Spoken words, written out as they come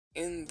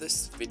In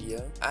this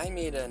video, I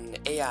made an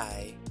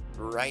AI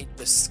write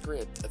the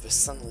script of a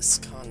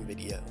SunlessKhan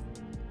video.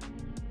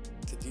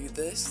 To do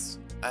this,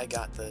 I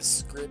got the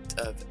script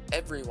of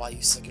every Why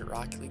You Suck at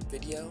Rocket League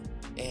video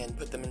and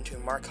put them into a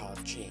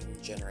Markov Chain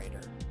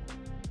Generator.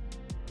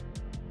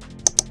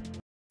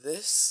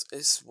 This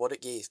is what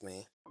it gave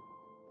me.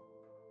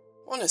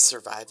 Want to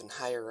survive in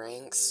higher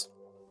ranks?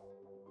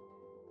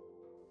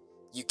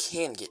 You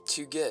can get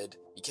too good,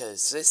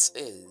 because this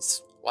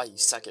is Why You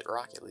Suck at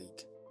Rocket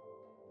League.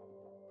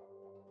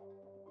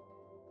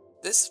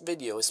 This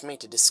video is made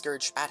to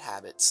discourage bad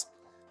habits,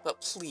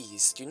 but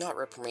please do not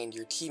reprimand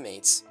your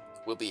teammates.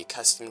 It will be a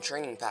custom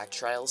training pack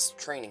trials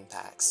training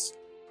packs.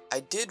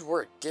 I did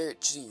work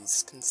Garrett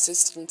G's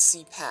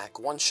consistency pack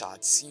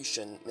one-shots you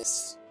shouldn't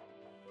miss.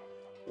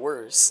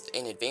 Worst,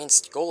 an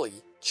advanced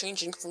goalie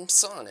changing from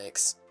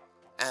Sonics,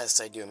 as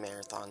I do a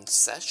marathon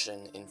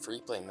session in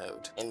free play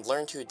mode, and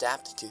learn to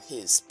adapt to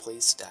his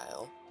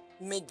playstyle.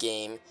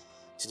 Mid-game,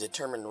 to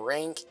determine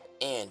rank,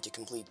 and to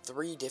complete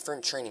 3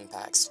 different training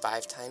packs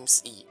 5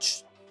 times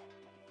each.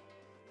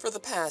 For the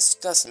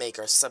past does make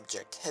our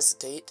subject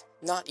hesitate,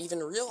 not even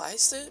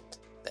realize it?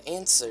 The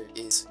answer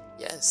is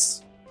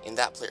yes, and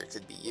that player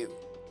could be you.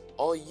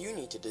 All you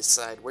need to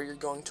decide where you're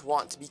going to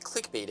want to be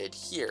clickbaited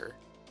here,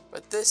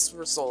 but this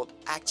result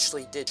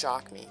actually did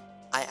shock me.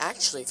 I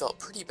actually felt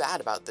pretty bad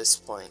about this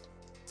point.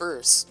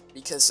 First,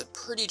 because it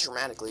pretty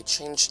dramatically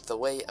changed the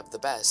way of the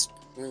best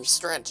when your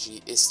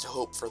strategy is to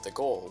hope for the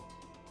goal.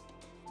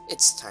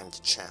 It's time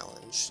to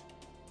challenge.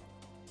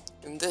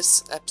 In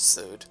this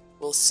episode,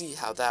 we'll see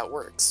how that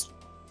works.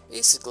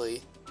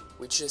 Basically,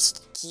 we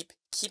just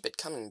keep it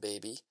coming,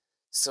 baby.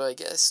 So I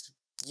guess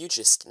you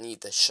just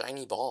need the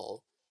shiny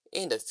ball,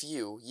 and a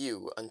few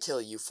you until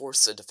you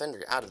force a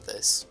defender out of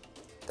this.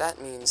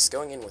 That means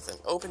going in with an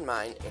open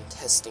mind and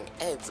testing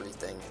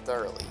everything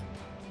thoroughly.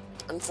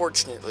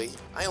 Unfortunately,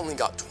 I only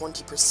got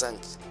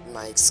 20% in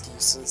my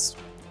excuses.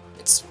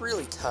 It's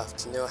really tough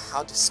to know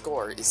how to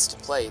score is to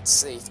play it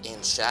safe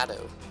and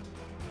shadow.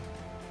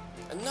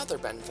 Another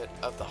benefit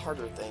of the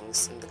harder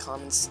things in the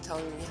comments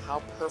telling me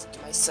how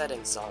perfect my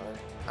settings are.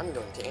 I'm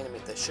going to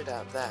animate the shit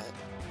out of that.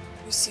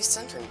 Who's he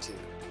centering to?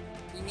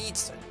 He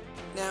needs it.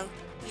 Now,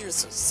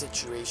 here's a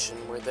situation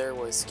where there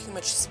was too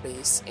much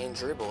space and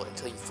dribble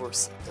until you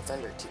force the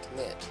defender to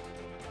commit.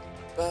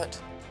 But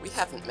we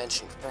haven't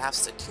mentioned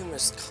perhaps the 2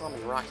 most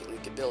common Rocket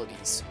League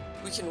abilities.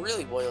 We can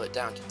really boil it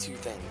down to 2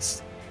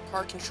 things.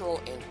 Car control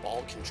and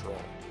ball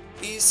control.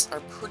 These are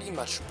pretty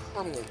much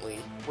permanently,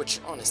 which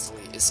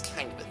honestly is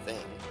kind of a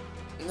thing.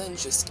 And then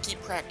just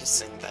keep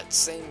practicing that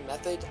same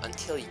method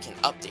until you can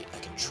update a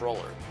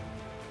controller.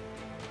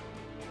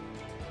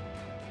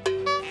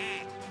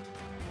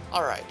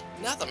 Alright,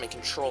 now that my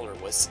controller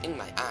was in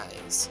my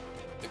eyes,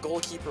 the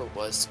goalkeeper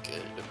was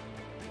good.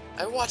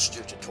 I watched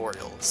your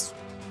tutorials.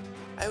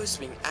 I was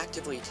being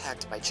actively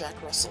attacked by Jack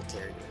Russell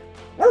Terrier.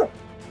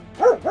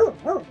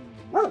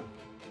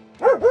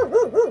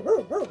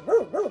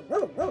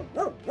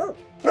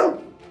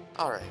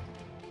 Alright,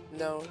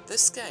 no,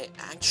 this guy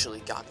actually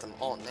got them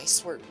all.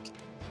 Nice work.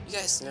 You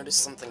guys notice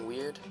something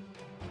weird?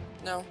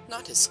 No,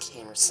 not his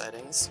camera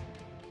settings.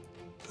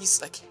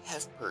 He's a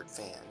Kevpert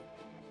fan.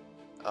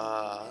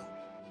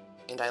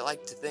 And I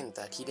like to think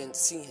that he didn't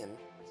see him,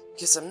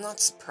 because I'm not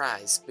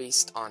surprised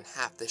based on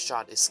half the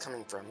shot is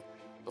coming from,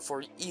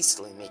 before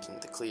easily making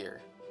the clear.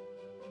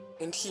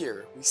 And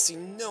here, we see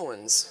no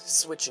one's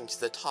switching to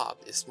the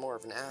top is more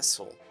of an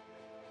asshole.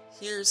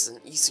 Here's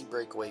an easy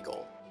breakaway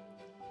goal.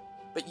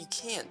 But you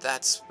can't,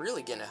 that's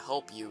really gonna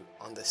help you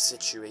on this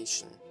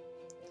situation.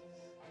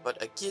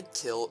 But a kid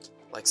tilt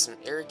like some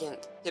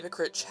arrogant,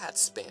 hypocrite chat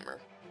spammer.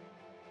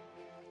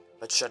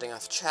 But shutting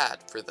off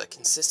chat for the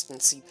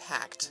consistency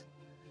packed,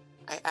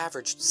 I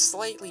averaged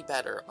slightly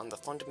better on the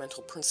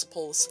fundamental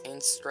principles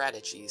and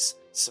strategies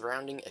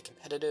surrounding a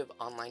competitive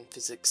online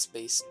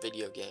physics-based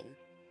video game.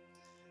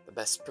 The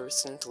best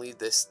person to lead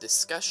this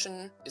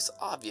discussion is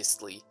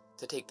obviously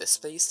to take the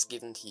space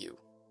given to you.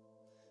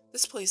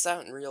 This plays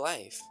out in real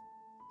life,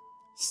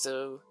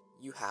 so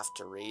you have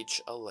to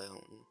rage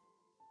alone.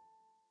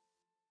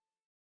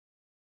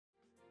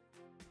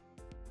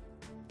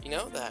 You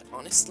know, that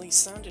honestly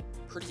sounded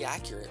pretty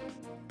accurate.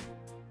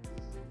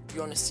 If you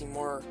want to see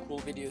more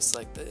cool videos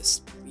like this,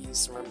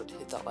 please remember to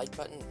hit that like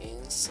button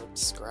and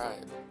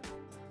subscribe.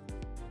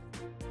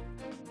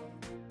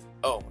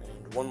 Oh,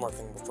 and one more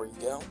thing before you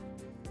go.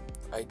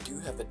 I do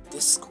have a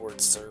Discord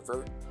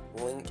server.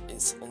 Link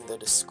is in the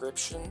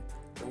description.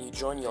 When you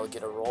join, you'll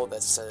get a role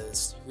that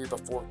says here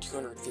before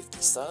 250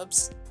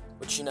 subs,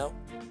 which, you know,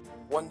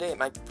 one day it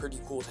might be pretty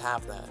cool to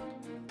have that.